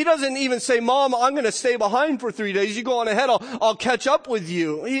way. He doesn't even say, Mom, I'm going to stay behind for 3 days. You go on ahead. I'll catch up with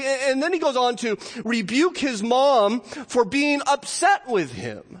you. And then he goes on to rebuke his mom for being upset with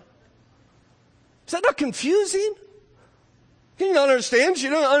him. Is that not confusing? Can you not understand? She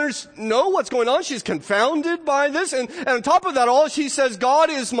doesn't know what's going on. She's confounded by this. And on top of that all, she says,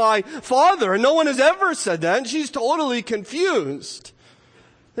 God is my Father. And no one has ever said that. And she's totally confused.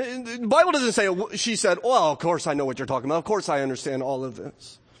 The Bible doesn't say, she said, well, of course I know what you're talking about. Of course I understand all of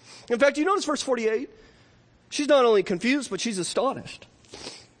this. In fact, you notice verse 48? She's not only confused, but she's astonished.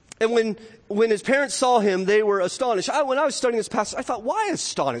 And when his parents saw him, they were astonished. When I was studying this passage, I thought, why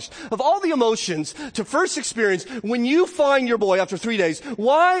astonished? Of all the emotions to first experience, when you find your boy after 3 days,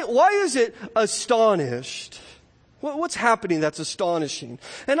 why is it astonished? What's happening that's astonishing?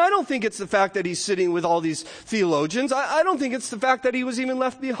 And I don't think it's the fact that he's sitting with all these theologians. I don't think it's the fact that he was even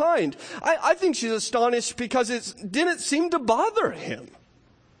left behind. I think she's astonished because it didn't seem to bother him.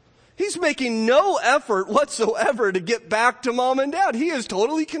 He's making no effort whatsoever to get back to mom and dad. He is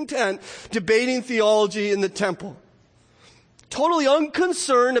totally content debating theology in the temple. Totally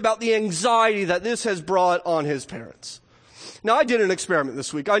unconcerned about the anxiety that this has brought on his parents. Now, I did an experiment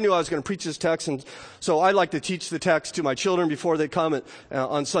this week. I knew I was going to preach this text, and so I like to teach the text to my children before they come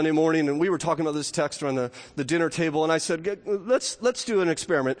on Sunday morning. And we were talking about this text around the dinner table, and I said, let's do an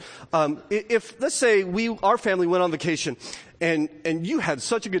experiment. If let's say our family went on vacation, and you had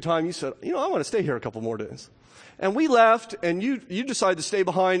such a good time, you said, I want to stay here a couple more days. And we left, and you decided to stay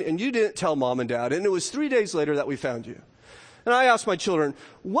behind, and you didn't tell mom and dad. And it was 3 days later that we found you. And I asked my children,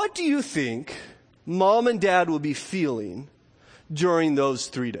 what do you think mom and dad would be feeling during those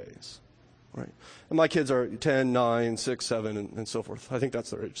 3 days? Right? And my kids are 10, 9, 6, 7, and so forth. I think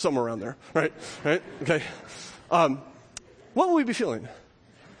that's their age, somewhere around there. Right? Okay. What would we be feeling?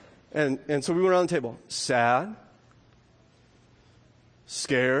 And so we went around the table. Sad,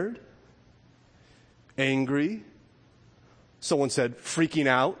 scared, angry. Someone said freaking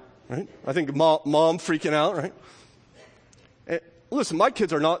out, right? I think mom freaking out, right? And listen, my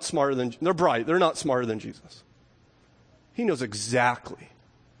kids are not smarter than, they're bright. They're not smarter than Jesus. He knows exactly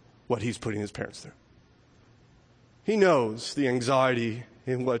what he's putting his parents through. He knows the anxiety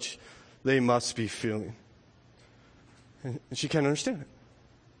in which they must be feeling. And she can't understand it.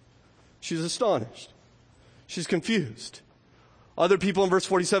 She's astonished. She's confused. Other people in verse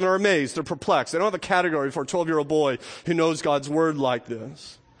 47 are amazed. They're perplexed. They don't have a category for a 12-year-old boy who knows God's word like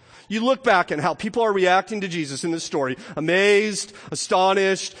this. You look back at how people are reacting to Jesus in this story. Amazed,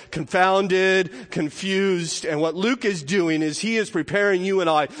 astonished, confounded, confused. And what Luke is doing is he is preparing you and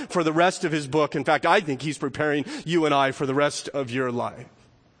I for the rest of his book. In fact, I think he's preparing you and I for the rest of your life.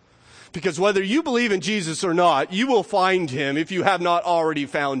 Because whether you believe in Jesus or not, you will find him, if you have not already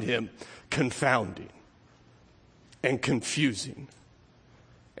found him, confounding and confusing.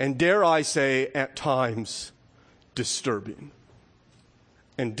 And dare I say, at times, disturbing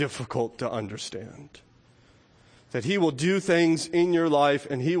and difficult to understand. That he will do things in your life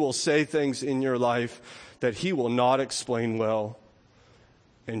and he will say things in your life that he will not explain well,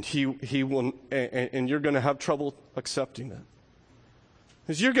 and he will, and you're going to have trouble accepting it.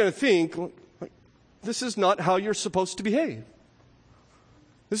 Because you're going to think, this is not how you're supposed to behave.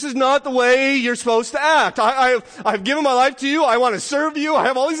 This is not the way you're supposed to act. I've given my life to you. I want to serve you. I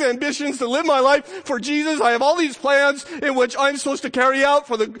have all these ambitions to live my life for Jesus. I have all these plans in which I'm supposed to carry out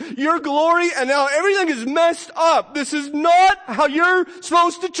for your glory. And now everything is messed up. This is not how you're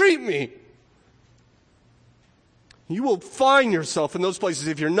supposed to treat me. You will find yourself in those places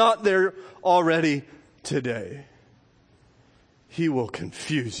if you're not there already today. He will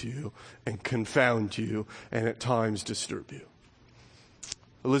confuse you and confound you and at times disturb you.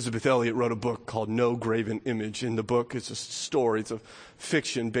 Elizabeth Elliot wrote a book called No Graven Image. In the book, it's a story, it's a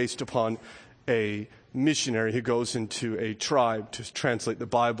fiction based upon a missionary who goes into a tribe to translate the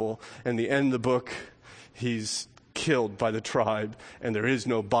Bible. And the end of the book, he's killed by the tribe, and there is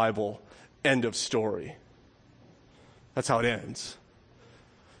no Bible. End of story. That's how it ends.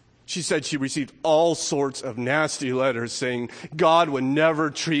 She said she received all sorts of nasty letters saying God would never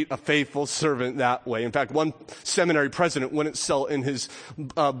treat a faithful servant that way. In fact, one seminary president wouldn't sell in his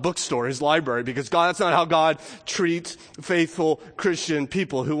bookstore, his library, because that's not how God treats faithful Christian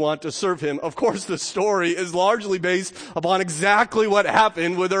people who want to serve him. Of course, the story is largely based upon exactly what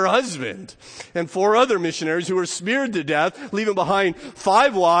happened with her husband and 4 other missionaries who were speared to death, leaving behind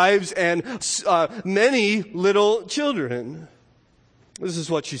 5 wives and many little children. This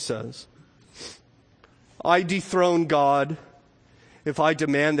is what she says. I dethrone God if I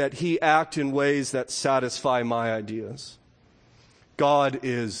demand that he act in ways that satisfy my ideas. God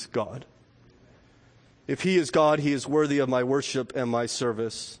is God. If he is God, he is worthy of my worship and my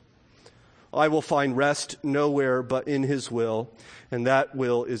service. I will find rest nowhere but in his will, and that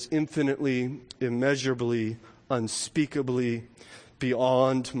will is infinitely, immeasurably, unspeakably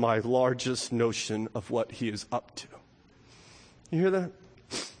beyond my largest notion of what he is up to. You hear that?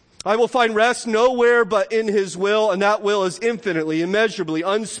 I will find rest nowhere but in his will, and that will is infinitely, immeasurably,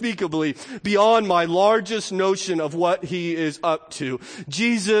 unspeakably beyond my largest notion of what he is up to.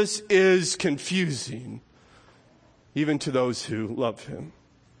 Jesus is confusing, even to those who love him.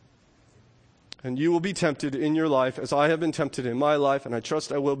 And you will be tempted in your life, as I have been tempted in my life, and I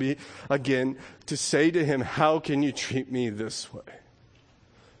trust I will be again, to say to him, how can you treat me this way?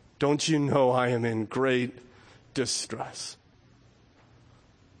 Don't you know I am in great distress?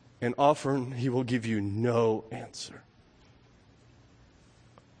 And often he will give you no answer.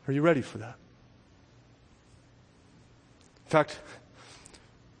 Are you ready for that? In fact,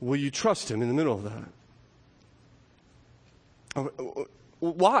 will you trust him in the middle of that?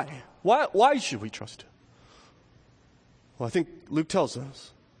 Why? Why should we trust him? Well, I think Luke tells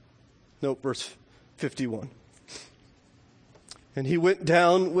us. Note verse 51. And he went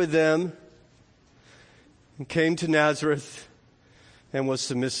down with them and came to Nazareth and was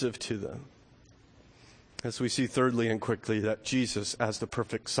submissive to them. As we see thirdly and quickly that Jesus as the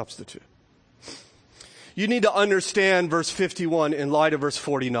perfect substitute. You need to understand verse 51 in light of verse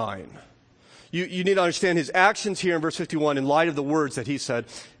 49. You need to understand his actions here in verse 51 in light of the words that he said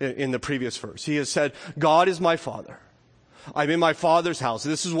in the previous verse. He has said, God is my Father. I'm in my Father's house.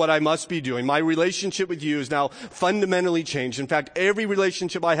 This is what I must be doing. My relationship with you is now fundamentally changed. In fact, every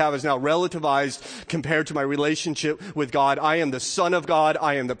relationship I have is now relativized compared to my relationship with God. I am the Son of God.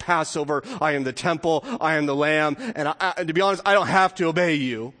 I am the Passover. I am the temple. I am the Lamb. And to be honest, I don't have to obey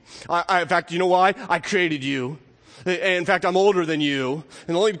you. In fact, you know why? I created you. In fact, I'm older than you.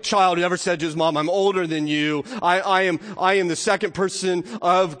 And the only child who ever said to his mom, I'm older than you. I am the second person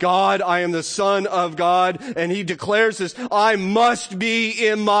of God. I am the Son of God. And he declares this, I must be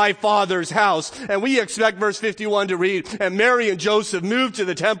in my Father's house. And we expect verse 51 to read, and Mary and Joseph moved to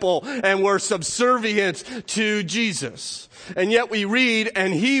the temple and were subservient to Jesus. And yet we read,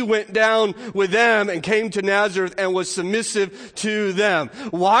 and he went down with them and came to Nazareth and was submissive to them.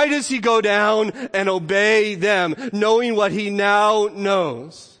 Why does he go down and obey them, knowing what he now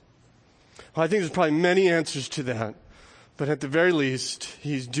knows? Well, I think there's probably many answers to that. But at the very least,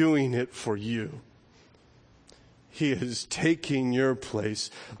 he's doing it for you. He is taking your place,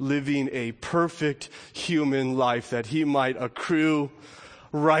 living a perfect human life that he might accrue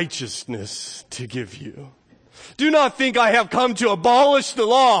righteousness to give you. Do not think I have come to abolish the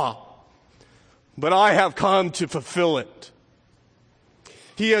law, but I have come to fulfill it.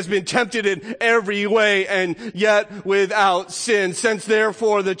 He has been tempted in every way and yet without sin. Since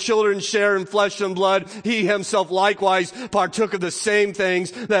therefore the children share in flesh and blood, he himself likewise partook of the same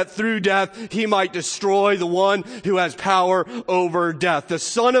things, that through death he might destroy the one who has power over death. The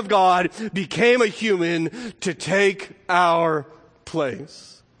Son of God became a human to take our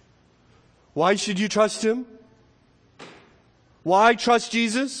place. Why should you trust him? Why trust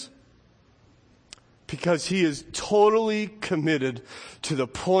Jesus? because he is totally committed to the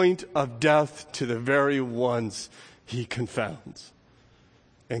point of death to the very ones he confounds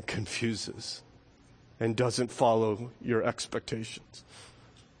and confuses and doesn't follow your expectations.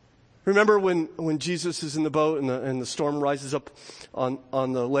 Remember when Jesus is in the boat and the storm rises up on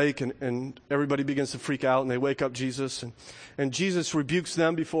the lake and everybody begins to freak out and they wake up Jesus and Jesus rebukes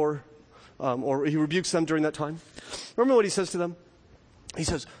them before, or he rebukes them during that time. Remember what he says to them? He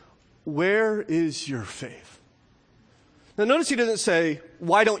says, "Where is your faith?" Now notice he doesn't say,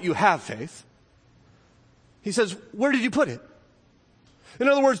 "Why don't you have faith?" He says, "Where did you put it?" In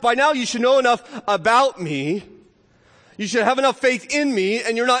other words, by now you should know enough about me. You should have enough faith in me,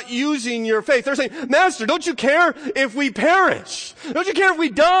 and you're not using your faith. They're saying, "Master, don't you care if we perish? Don't you care if we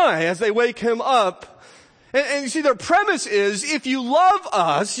die?" As they wake him up. And you see, their premise is, if you love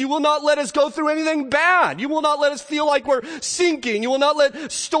us, you will not let us go through anything bad. You will not let us feel like we're sinking. You will not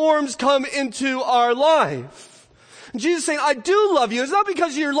let storms come into our life. And Jesus is saying, I do love you. It's not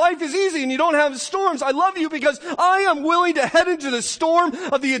because your life is easy and you don't have storms. I love you because I am willing to head into the storm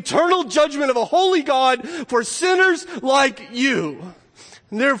of the eternal judgment of a holy God for sinners like you.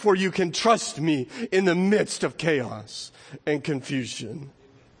 And therefore you can trust me in the midst of chaos and confusion.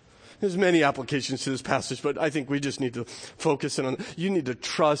 There's many applications to this passage, but I think we just need to focus in on, you need to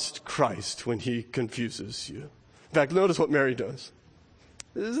trust Christ when he confuses you. In fact, notice what Mary does.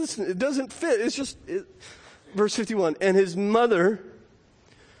 It doesn't fit. It's just, verse 51, and his mother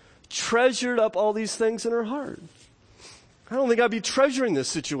treasured up all these things in her heart. I don't think I'd be treasuring this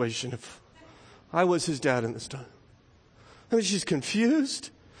situation if I was his dad in this time. I mean, she's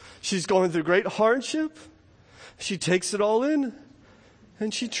confused. She's going through great hardship. She takes it all in.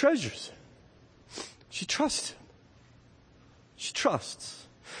 And she treasures him. She trusts him. She trusts.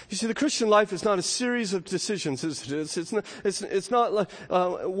 You see, the Christian life is not a series of decisions. It's not like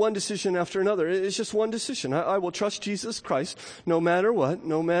one decision after another. It's just one decision. I will trust Jesus Christ no matter what,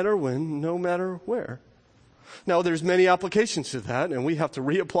 no matter when, no matter where. Now, there's many applications to that, and we have to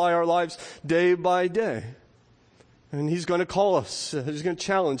reapply our lives day by day. And he's going to call us. He's going to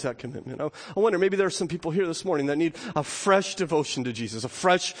challenge that commitment. I wonder, maybe there are some people here this morning that need a fresh devotion to Jesus, a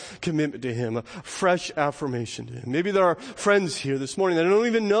fresh commitment to him, a fresh affirmation to him. Maybe there are friends here this morning that don't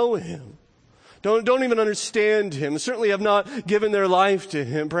even know him. Don't even understand him. Certainly have not given their life to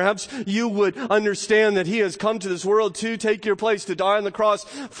him. Perhaps you would understand that he has come to this world to take your place, to die on the cross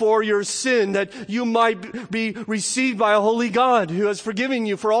for your sin, that you might be received by a holy God who has forgiven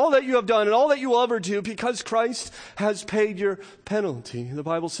you for all that you have done and all that you will ever do because Christ has paid your penalty. The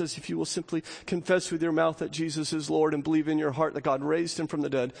Bible says if you will simply confess with your mouth that Jesus is Lord and believe in your heart that God raised him from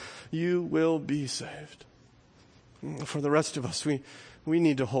the dead, you will be saved. For the rest of us, we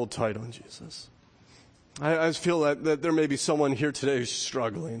need to hold tight on Jesus. I just feel that there may be someone here today who's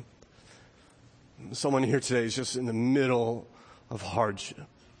struggling. Someone here today is just in the middle of hardship.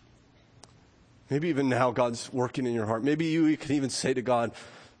 Maybe even now God's working in your heart. Maybe you can even say to God,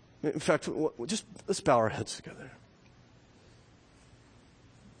 in fact, just let's bow our heads together.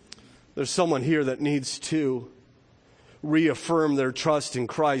 There's someone here that needs to reaffirm their trust in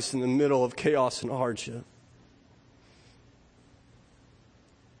Christ in the middle of chaos and hardship.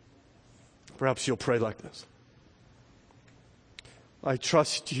 Perhaps you'll pray like this. I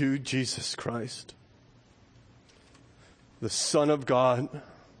trust you, Jesus Christ, the Son of God,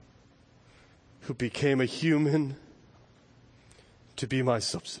 who became a human to be my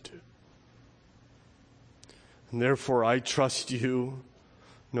substitute. And therefore I trust you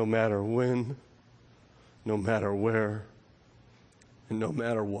no matter when, no matter where, and no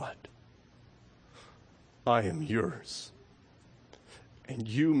matter what. I am yours. And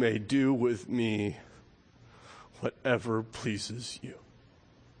you may do with me whatever pleases you.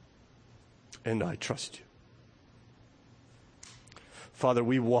 And I trust you. Father,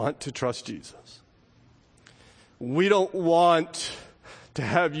 we want to trust Jesus. We don't want to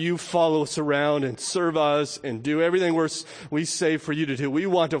have you follow us around and serve us and do everything we say for you to do. We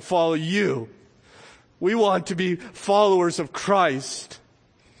want to follow you. We want to be followers of Christ.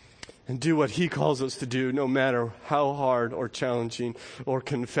 And do what he calls us to do, no matter how hard or challenging or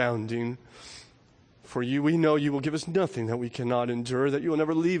confounding. For you, we know you will give us nothing that we cannot endure, that you will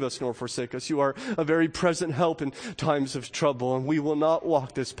never leave us nor forsake us. You are a very present help in times of trouble, and we will not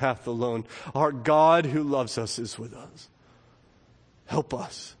walk this path alone. Our God who loves us is with us. Help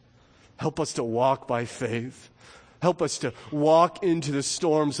us. Help us to walk by faith. Help us to walk into the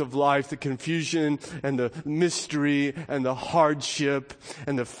storms of life, the confusion and the mystery and the hardship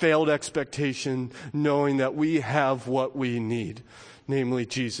and the failed expectation, knowing that we have what we need, namely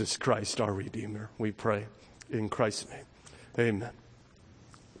Jesus Christ, our Redeemer. We pray in Christ's name. Amen.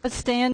 Let's stand.